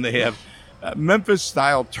back and they have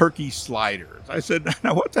Memphis-style turkey sliders. I said,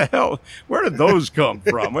 now what the hell? Where did those come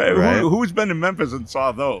from? Right. Who's been to Memphis and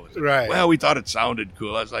saw those? Right. Well, we thought it sounded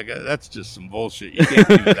cool. I was like, that's just some bullshit. You can't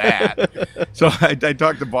do that. So I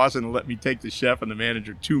talked to Boston and let me take the chef and the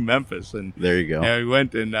manager to Memphis. And There you go. we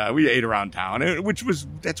went and we ate around town,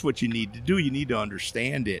 that's what you need to do. You need to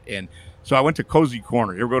understand it. And so I went to Cozy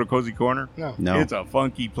Corner. You ever go to Cozy Corner? No. It's a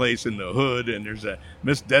funky place in the hood, and there's a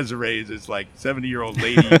Miss Desiree's. It's like 70-year-old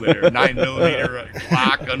lady with her 9mm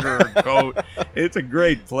Glock under her coat. It's a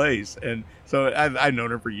great place, and so I've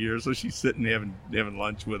known her for years. So she's sitting having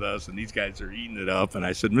lunch with us, and these guys are eating it up. And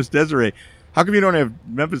I said, Miss Desiree, how come you don't have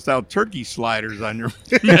Memphis-style turkey sliders on your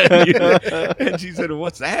menu? And she said, well,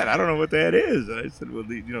 what's that? I don't know what that is. And I said, well,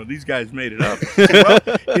 these guys made it up. She said, well,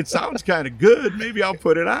 it sounds kind of good. Maybe I'll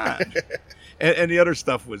put it on. And the other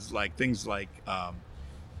stuff was like things like,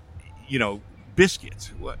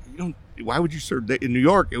 biscuits. Why would you serve that? In New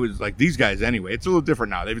York, it was like these guys anyway. It's a little different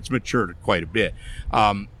now. It's matured quite a bit.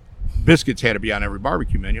 Biscuits had to be on every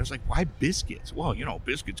barbecue menu. I was like, why biscuits? Well,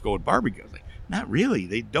 biscuits go with barbecue. I was like, not really.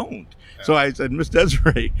 They don't. So I said, Miss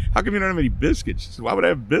Desiree, how come you don't have any biscuits? She said, why would I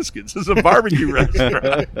have biscuits? This is a barbecue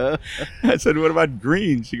restaurant. I said, what about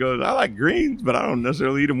greens? She goes, I like greens, but I don't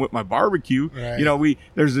necessarily eat them with my barbecue. Right.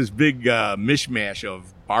 There's this big mishmash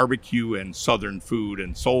of barbecue and Southern food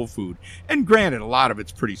and soul food. And granted, a lot of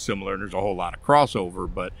it's pretty similar, and there's a whole lot of crossover,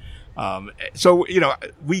 but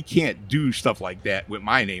we can't do stuff like that with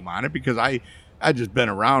my name on it because I just been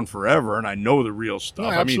around forever and I know the real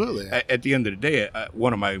stuff. No, absolutely. I mean, at the end of the day,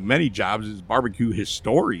 one of my many jobs is barbecue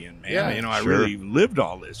historian, man. Yeah, I sure. really lived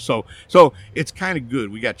all this. So it's kind of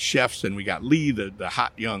good. We got chefs and we got Lee, the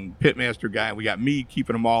hot young pitmaster guy, and we got me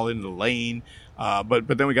keeping them all in the lane. But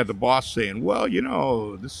then we got the boss saying, well,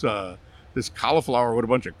 this cauliflower with a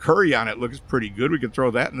bunch of curry on it looks pretty good. We could throw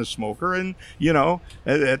that in the smoker. And,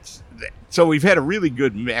 so we've had a really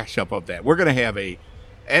good mashup of that. We're going to have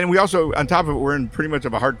and we also, on top of it, we're in pretty much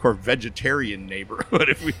of a hardcore vegetarian neighborhood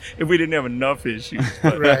if we didn't have enough issues.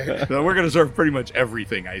 But, Right. So we're going to serve pretty much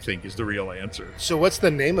everything, I think, is the real answer. So what's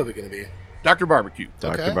the name of it going to be? Dr. Barbecue.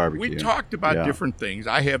 Dr. Okay. Barbecue. We talked about Yeah. different things.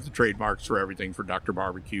 I have the trademarks for everything for Dr.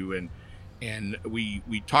 Barbecue, and we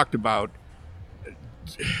talked about,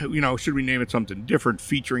 should we name it something different,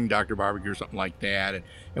 featuring Dr. Barbecue or something like that,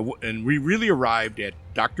 and we really arrived at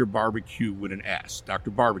Dr. Barbecue with an S.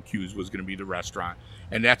 Dr. Barbecues was going to be the restaurant,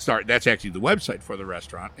 and that's actually the website for the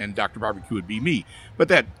restaurant, and Dr. Barbecue would be me. But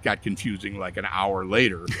that got confusing like an hour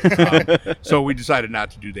later, so we decided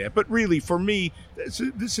not to do that. But really, for me,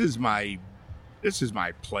 this is my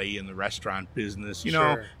play in the restaurant business.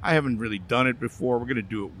 Sure. I haven't really done it before. We're going to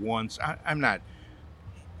do it once. I'm not.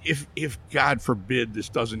 If God forbid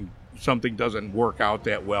something doesn't work out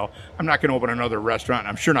that well, I'm not going to open another restaurant.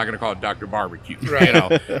 I'm sure not going to call it Dr. Barbecue. Right.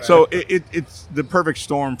 Right. So it's the perfect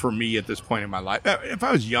storm for me at this point in my life. If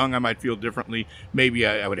I was young, I might feel differently. Maybe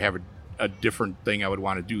I would have a different thing I would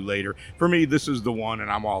want to do later. For me, this is the one, and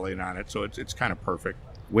I'm all in on it. So it's kind of perfect.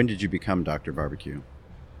 When did you become Dr. Barbecue?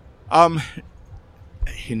 In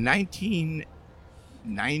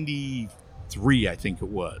 1993, I think it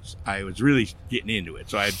was. I was really getting into it.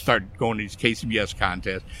 So I started going to these KCBS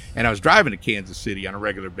contests, and I was driving to Kansas City on a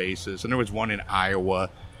regular basis, and there was one in Iowa.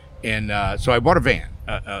 And so I bought a van,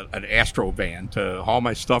 an Astro van, to haul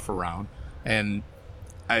my stuff around. And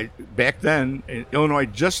back then, Illinois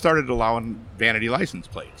just started allowing vanity license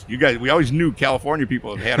plates. We always knew California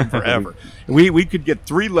people had them forever. We could get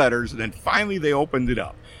 3 letters, and then finally they opened it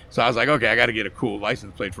up. So I was like, okay, I got to get a cool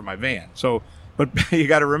license plate for my van. But you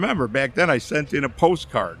got to remember, back then I sent in a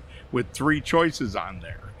postcard with 3 choices on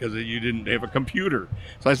there because you didn't have a computer.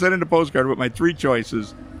 So I sent in a postcard with my 3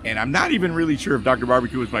 choices, and I'm not even really sure if Dr.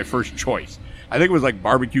 Barbecue was my first choice. I think it was like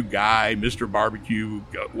Barbecue Guy, Mr. Barbecue,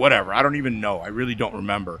 whatever. I don't even know. I really don't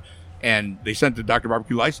remember. And they sent the Dr.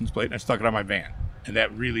 Barbecue license plate, and I stuck it on my van. And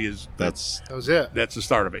that really is That was it. That's the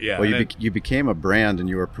start of it. Yeah. Well, you became a brand, and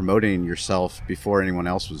you were promoting yourself before anyone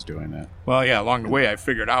else was doing it. Well, yeah. Along the way, I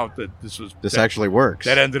figured out that This actually works.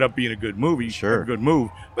 That ended up being a good movie, Sure. a good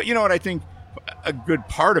move. But you know what? I think a good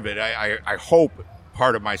part of it, I hope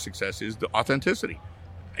part of my success is the authenticity.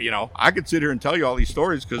 I could sit here and tell you all these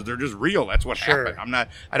stories because they're just real. That's what Sure. happened.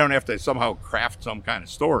 I don't have to somehow craft some kind of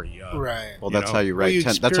story. Right. Well, that's how you Well, write you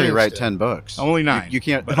 10. That's how you write experienced 10 books. Only 9. You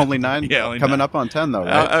can't. Only 9. Yeah, only Coming 9. up on 10 though,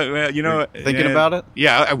 right? Well, You're thinking about it?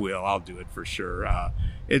 Yeah, I will. I'll do it for sure.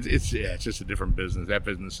 It's just a different business. That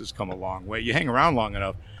business has come a long way. You hang around long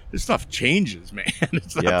enough, this stuff changes, man.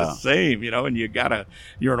 It's not the same, and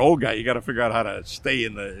you're an old guy. You gotta figure out how to stay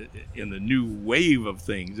in the new wave of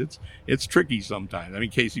things. It's tricky sometimes. I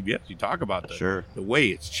mean, KCBS, you talk about the way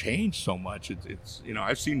it's changed so much. It's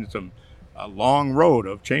I've seen some a long road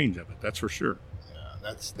of change of it. That's for sure.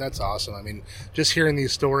 Yeah, that's awesome. I mean, just hearing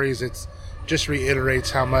these stories, it's just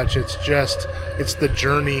reiterates how much it's the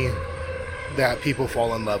journey that people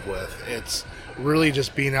fall in love with. It's really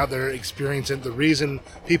just being out there, experiencing. The reason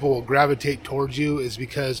people will gravitate towards you is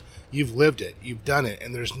because you've lived it, you've done it,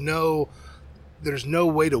 and there's no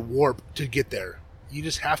way to warp to get there. You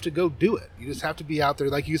just have to go do it. You just have to be out there,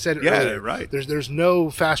 like you said earlier. Yeah, right. There's no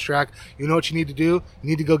fast track. You know what you need to do? You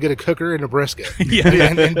need to go get a cooker and a brisket. Yeah.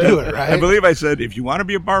 and do it, right? I believe I said, if you want to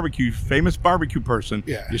be a famous barbecue person,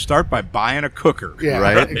 you start by buying a cooker. Yeah,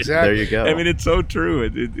 right? Exactly. There you go. I mean, it's so true.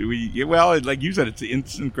 Like you said, it's the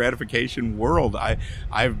instant gratification world.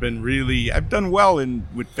 I've done well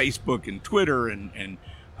with Facebook and Twitter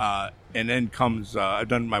and then comes, I've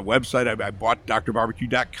done my website. I bought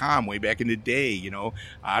drbarbecue.com way back in the day.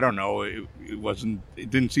 I don't know. It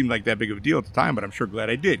didn't seem like that big of a deal at the time, but I'm sure glad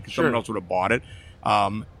I did because someone else would have bought it.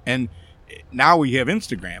 And now we have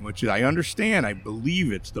Instagram, which I understand. I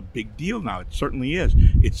believe it's the big deal now. It certainly is.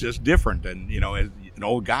 It's just different. And, as an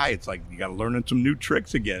old guy, it's like you got to learn some new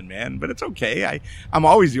tricks again, man. But it's okay. I'm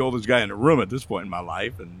always the oldest guy in the room at this point in my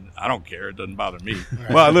life, and I don't care. It doesn't bother me.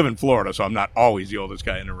 Right. Well, I live in Florida, so I'm not always the oldest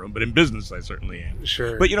guy in the room. But in business, I certainly am.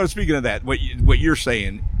 Sure. But, speaking of that, what you're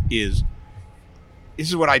saying is, this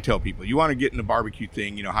is what I tell people. You want to get in the barbecue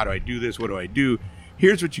thing, how do I do this? What do I do?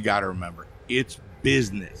 Here's what you got to remember. It's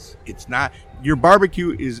business. It's not, your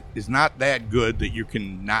barbecue is not that good that you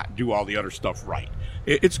can not do all the other stuff right.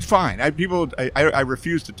 It's fine. I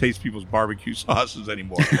refuse to taste people's barbecue sauces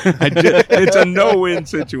anymore. It's a no-win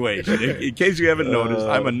situation. In case you haven't noticed,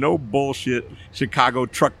 I'm a no bullshit Chicago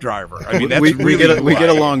truck driver. I mean, that's we get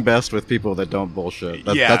along best with people that don't bullshit.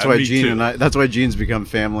 That's why Gene too. and I. That's why Gene's become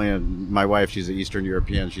family. And my wife, she's an Eastern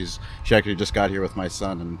European. She actually just got here with my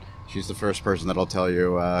son, and she's the first person that'll tell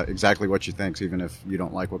you exactly what she thinks, even if you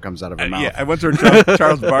don't like what comes out of her mouth. Yeah, I once heard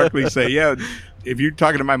Charles Barkley say, if you're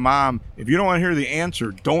talking to my mom, if you don't want to hear the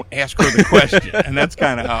answer, don't ask her the question. And that's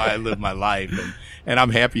kind of how I live my life, and I'm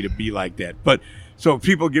happy to be like that. But so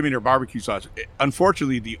people give me their barbecue sauce.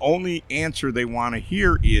 Unfortunately, the only answer they want to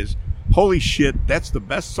hear is, holy shit, that's the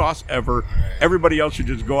best sauce ever. Everybody else should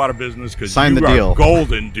just go out of business because you are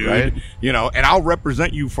golden, dude. Right? And I'll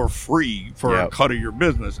represent you for free for a cut of your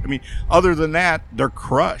business. I mean, other than that, they're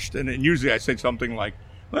crushed. And usually I say something like,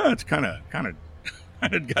 well, it's kind of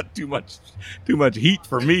got too much heat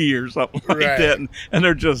for me or something like that, and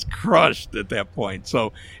they're just crushed at that point.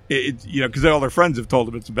 So because all their friends have told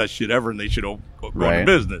them it's the best shit ever, and they should go into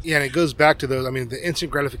business. Yeah, and it goes back to those. I mean, the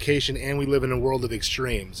instant gratification, and we live in a world of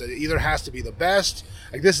extremes. It either has to be the best,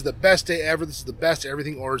 like this is the best day ever, this is the best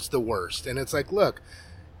everything, or it's the worst. And it's like, look,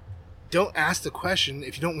 don't ask the question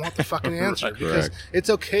if you don't want the fucking answer, because it's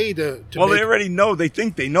okay to. Well, they already know. They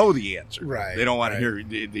think they know the answer. Right. They don't want to hear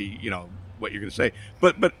the what you're going to say.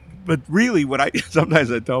 But really,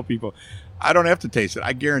 sometimes I tell people, I don't have to taste it.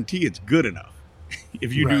 I guarantee it's good enough.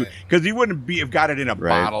 If you do, because you wouldn't have got it in a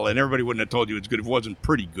bottle, and everybody wouldn't have told you it's good if it wasn't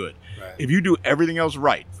pretty good. Right. If you do everything else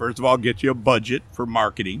right, first of all, get you a budget for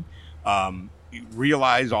marketing. You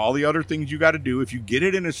realize all the other things you got to do. If you get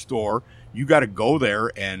it in a store, you got to go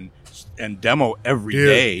there and demo every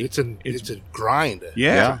day. It's a grind.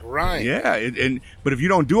 Yeah, it's a grind. Yeah, but if you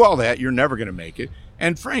don't do all that, you're never going to make it.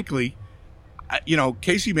 And frankly,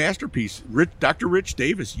 Casey Masterpiece, Dr. Rich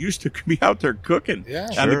Davis used to be out there cooking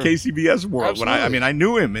on the KCBS world. Absolutely. When I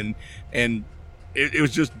knew him, and it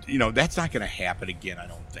was just, that's not going to happen again, I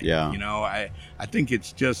don't think. Yeah. I think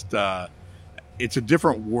it's just, it's a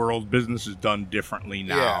different world. Business is done differently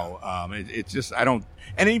now. Yeah. It's just,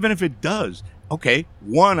 and even if it does, okay,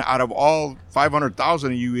 one out of all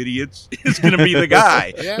 500,000 of you idiots is going to be the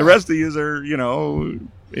guy. Yeah. The rest of you are,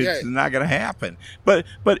 it's not going to happen. But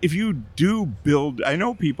if you do build, I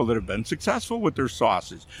know people that have been successful with their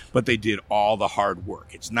sauces, but they did all the hard work.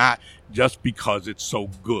 It's not just because it's so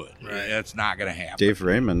good. Right. That's not going to happen. Dave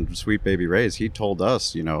Raymond, Sweet Baby Ray's, he told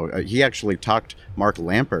us, he actually talked Mark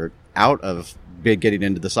Lampe out of getting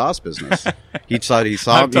into the sauce business. He saw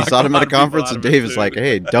him at a conference, and Dave is like,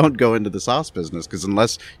 hey, don't go into the sauce business, because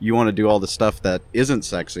unless you want to do all the stuff that isn't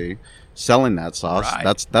sexy, selling that sauce,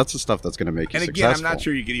 that's the stuff that's going to make you successful. And again, I'm not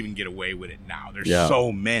sure you could even get away with it now. There's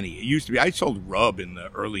so many. It used to be, I sold rub in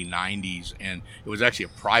the early 90s, and it was actually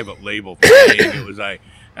a private label thing. It was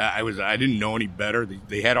I didn't know any better.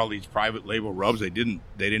 They had all these private label rubs. They didn't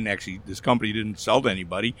actually, this company didn't sell to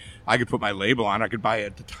anybody. I could put my label on. I could buy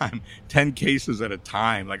at the time 10 cases at a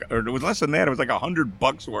time. Or it was less than that. It was like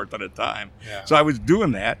 $100 worth at a time. Yeah. So I was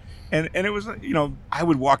doing that. And it was, I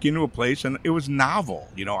would walk into a place and it was novel.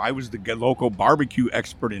 I was the local barbecue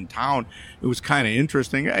expert in town. It was kind of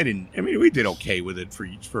interesting. We did okay with it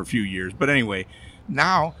for a few years. But anyway,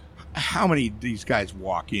 now, how many of these guys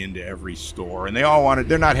walk into every store and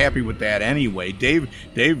they're not happy with that anyway. Dave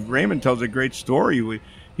Raymond tells a great story.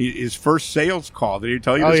 His first sales call. Did he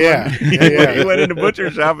tell you this? Yeah. He went into butcher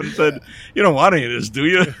shop and said, "You don't want any of this, do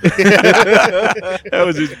you?" That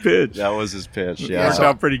was his pitch. Yeah. It worked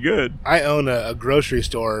out pretty good. I own a grocery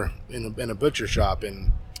store in a butcher shop,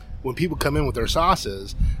 and when people come in with their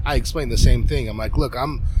sauces, I explain the same thing. I'm like, look,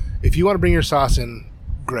 if you want to bring your sauce in,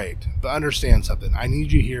 great, but understand something. I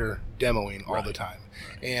need you here demoing all the time.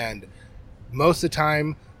 And most of the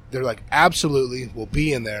time, they're like, absolutely, we'll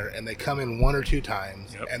be in there, and they come in 1 or 2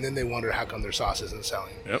 times, and then they wonder how come their sauce isn't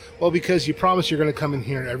selling. Yep. Well, because you promised you're going to come in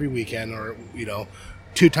here every weekend or,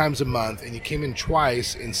 2 times a month, and you came in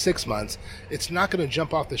twice in 6 months, it's not going to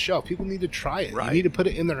jump off the shelf. People need to try it. Right. You need to put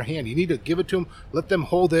it in their hand. You need to give it to them, let them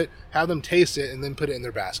hold it, have them taste it, and then put it in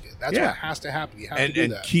their basket. That's what has to happen. You have to do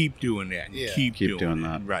that. And keep doing that. Keep doing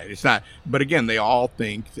that. Right. It's not. But again, they all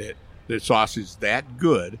think that the sauce is that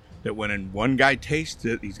good that when one guy tastes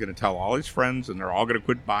it, he's going to tell all his friends, and they're all going to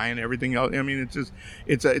quit buying everything else. I mean,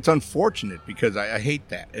 it's unfortunate because I hate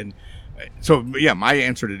that. And so, yeah, my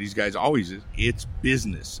answer to these guys always is it's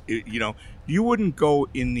business. You wouldn't go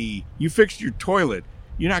you fixed your toilet.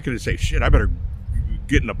 You're not going to say, shit, I better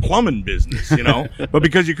get in the plumbing business, But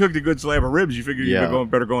because you cooked a good slab of ribs, you figure you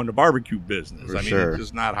better go into barbecue business. It's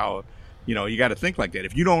just not how. You got to think like that.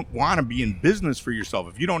 If you don't want to be in business for yourself,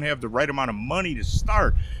 if you don't have the right amount of money to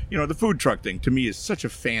start, the food truck thing to me is such a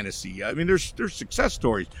fantasy. I mean, there's success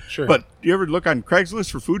stories, but you ever look on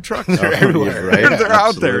Craigslist for food trucks? They're everywhere, right? They're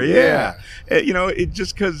out there. Yeah. It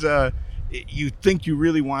just because you think you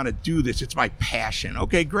really want to do this. It's my passion.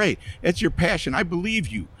 Okay, great. It's your passion. I believe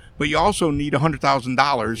you, but you also need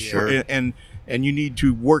 $100,000 and you need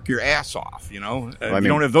to work your ass off, if you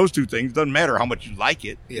don't have those two things, it doesn't matter how much you like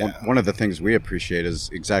it. Yeah. One of the things we appreciate is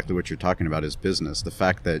exactly what you're talking about is business. The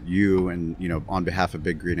fact that you and, on behalf of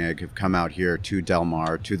Big Green Egg have come out here to Del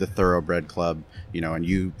Mar, to the Thoroughbred Club, and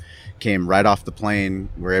you came right off the plane,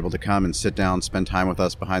 were able to come and sit down, spend time with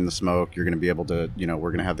us behind the smoke. You're going to be able to,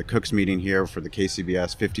 we're going to have the cooks meeting here for the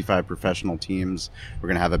KCBS 55 professional teams. We're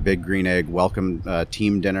going to have a Big Green Egg welcome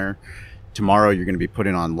team dinner. Tomorrow, you're going to be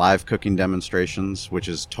putting on live cooking demonstrations, which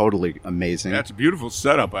is totally amazing. That's a beautiful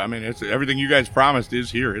setup. I mean, it's everything you guys promised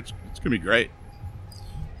is here. It's going to be great.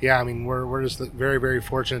 Yeah, I mean, we're just very, very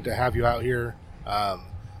fortunate to have you out here. The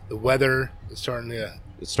weather is starting to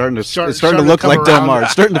look like Del Mar.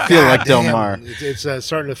 It's starting to feel like Del Mar. It's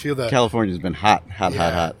starting to feel California's been hot.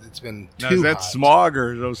 It's been now, too is that hot. smog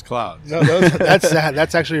or those clouds? No,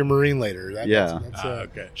 that's actually a marine later.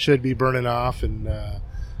 Okay. Should be burning off and.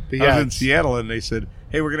 I was in Seattle, and they said,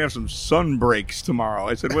 hey, we're going to have some sun breaks tomorrow.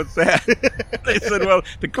 I said, what's that? They said, well,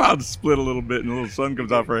 the clouds split a little bit, and a little sun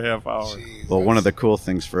comes out for a half hour. Jesus. Well, one of the cool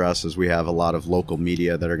things for us is we have a lot of local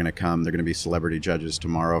media that are going to come. They're going to be celebrity judges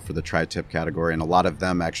tomorrow for the tri-tip category, and a lot of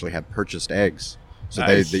them actually have purchased eggs. So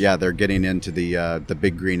nice. they're getting into the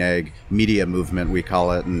Big Green Egg media movement, we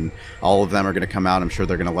call it, and all of them are going to come out. I'm sure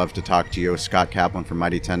they're going to love to talk to you. Scott Kaplan from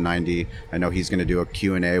Mighty 1090, I know he's going to do a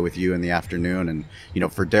Q&A with you in the afternoon.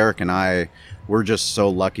 And, for Derek and I, we're just so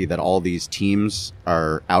lucky that all these teams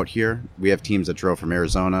are out here. We have teams that drove from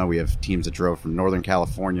Arizona. We have teams that drove from Northern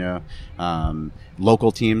California,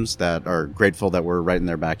 local teams that are grateful that we're right in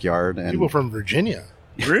their backyard. And people from Virginia.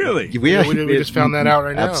 Really? We just found that out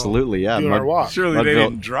right now. Absolutely, yeah. Doing our walk. Surely they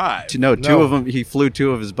didn't drive. Two of them. He flew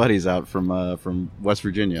 2 of his buddies out from West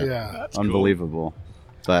Virginia. Yeah, that's unbelievable. Cool.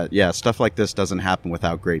 But yeah, stuff like this doesn't happen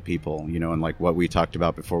without great people, and like what we talked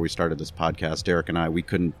about before we started this podcast, Derek and I, we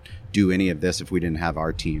couldn't do any of this if we didn't have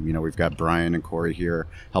our team. We've got Brian and Corey here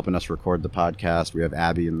helping us record the podcast. We have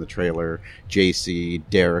Abby in the trailer, JC,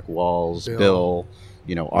 Derek Walls, Bill,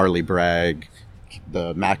 Arlie Bragg,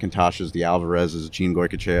 the McIntoshes, the Alvarezes, Gene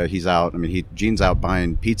Goycochea. He's out. I mean, Gene's out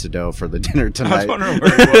buying pizza dough for the dinner tonight. I was wondering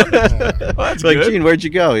where he was. Well, that's like, good. Gene, where'd you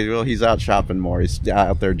go? He's out shopping more. He's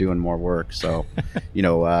out there doing more work. So,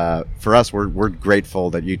 for us, we're grateful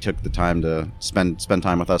that you took the time to spend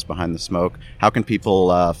time with us behind the smoke. How can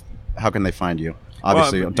people? How can they find you?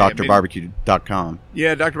 Obviously, DrBarbecue.com.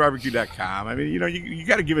 Yeah, DrBarbecue.com. I mean, you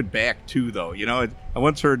got to give it back, too, though. I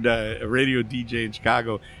once heard a radio DJ in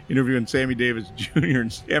Chicago interviewing Sammy Davis Jr.,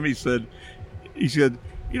 and Sammy said,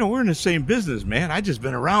 we're in the same business, man. I just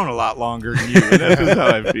been around a lot longer than you. And that's how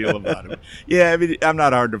I feel about it. Yeah, I mean, I'm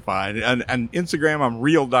not hard to find. On Instagram, I'm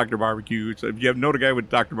real Dr. Barbecue. So if you know the guy with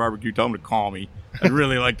Dr. Barbecue, tell him to call me. I'd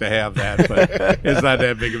really like to have that, but it's not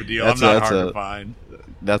that big of a deal. I'm not hard to find.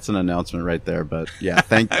 That's an announcement right there. But yeah,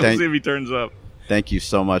 we'll see if he turns up. Thank you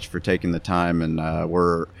so much for taking the time. And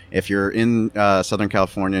if you're in Southern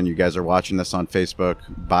California and you guys are watching this on Facebook,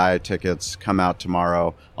 buy tickets, come out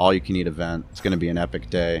tomorrow. All you can eat event. It's going to be an epic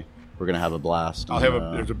day. We're going to have a blast.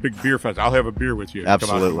 There's a big beer fest. I'll have a beer with you.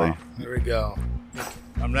 Absolutely. There we go.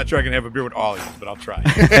 I'm not sure I can have a beer with all of you, but I'll try.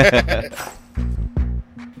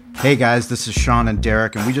 Hey guys, this is Sean and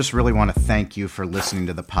Derek, and we just really want to thank you for listening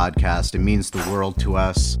to the podcast. It means the world to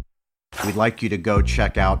us. We'd like you to go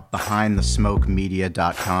check out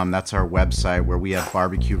BehindTheSmokeMedia.com. That's our website where we have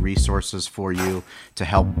barbecue resources for you to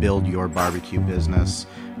help build your barbecue business.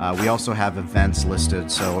 We also have events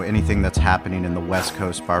listed, so anything that's happening in the West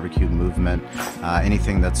Coast barbecue movement,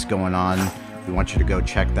 anything that's going on, we want you to go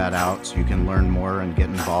check that out so you can learn more and get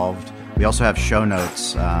involved. We also have show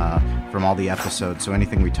notes from all the episodes, so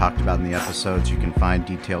anything we talked about in the episodes, you can find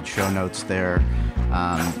detailed show notes there.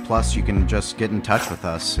 Plus, you can just get in touch with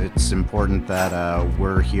us. It's important that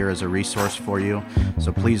we're here as a resource for you,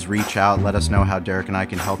 so please reach out. Let us know how Derek and I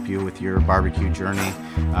can help you with your barbecue journey.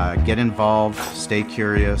 Get involved, stay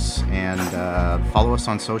curious, and follow us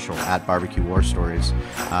on social at Barbecue War Stories.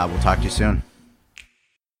 We'll talk to you soon.